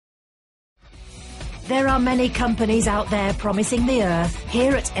There are many companies out there promising the earth.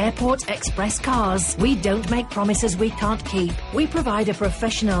 Here at Airport Express Cars, we don't make promises we can't keep. We provide a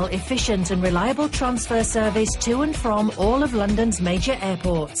professional, efficient and reliable transfer service to and from all of London's major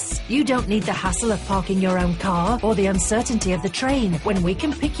airports. You don't need the hassle of parking your own car or the uncertainty of the train when we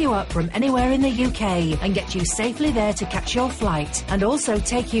can pick you up from anywhere in the UK and get you safely there to catch your flight, and also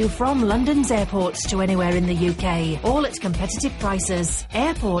take you from London's airports to anywhere in the UK, all at competitive prices.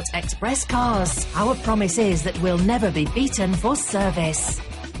 Airport Express Cars. Our promise is that we'll never be beaten for service.